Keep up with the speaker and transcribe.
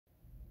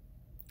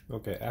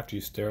Okay, after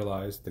you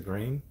sterilize the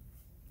grain,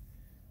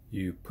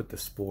 you put the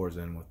spores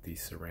in with the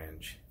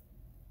syringe.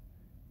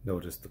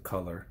 Notice the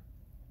color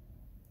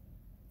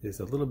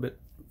is a little bit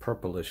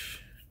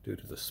purplish due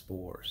to the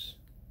spores.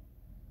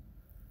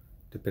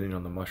 Depending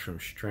on the mushroom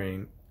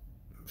strain,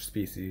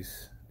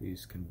 species,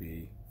 these can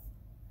be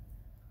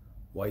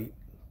white,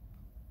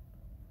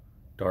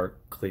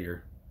 dark,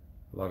 clear,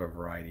 a lot of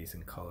varieties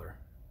in color.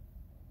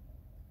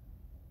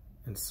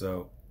 And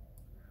so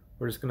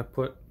we're just going to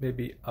put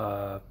maybe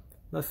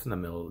less than a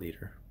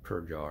milliliter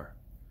per jar.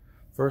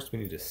 First we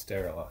need to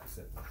sterilize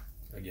it.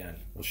 Again,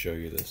 we'll show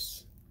you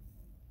this.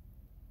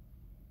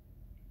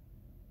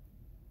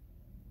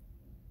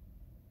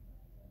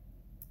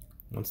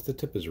 Once the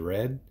tip is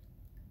red,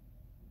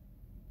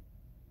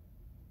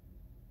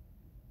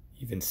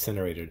 you've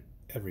incinerated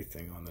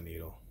everything on the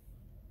needle.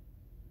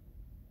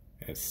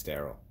 And it's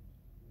sterile.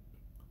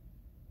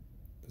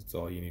 That's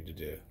all you need to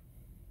do.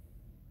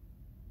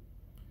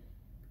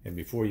 And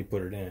before you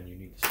put it in, you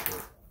need to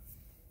squirt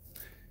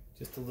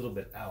just a little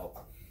bit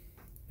out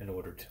in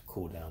order to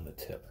cool down the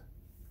tip.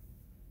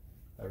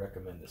 I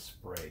recommend to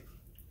spray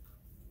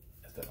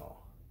ethanol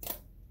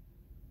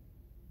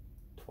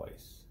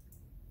twice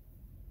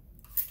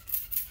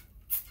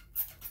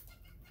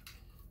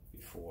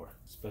before,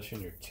 especially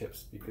in your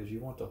tips, because you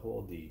want to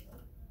hold the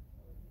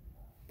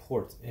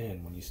ports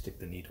in when you stick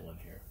the needle in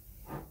here.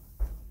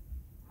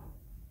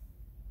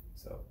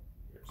 So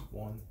here's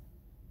one.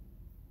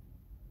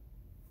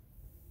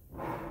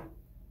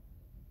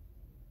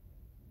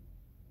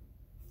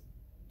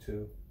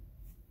 Two.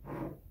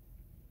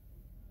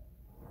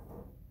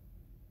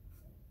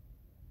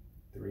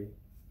 Three.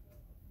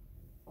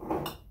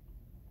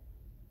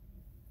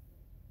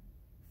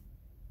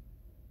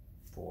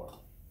 Four.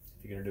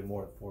 If you're going to do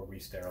more than four,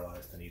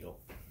 re-sterilize the needle.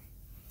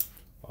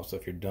 Also,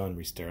 if you're done,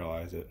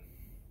 re-sterilize it.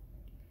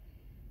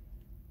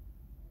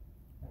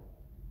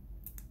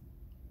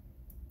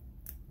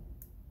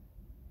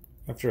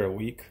 After a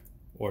week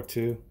or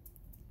two,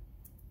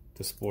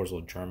 the spores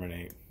will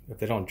germinate. If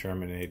they don't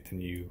germinate,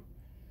 then you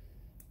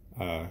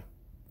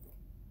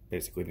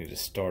basically need to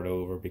start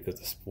over because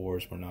the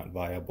spores were not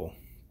viable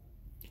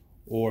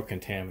or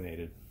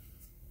contaminated.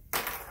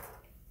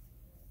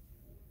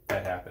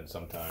 That happens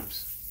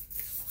sometimes.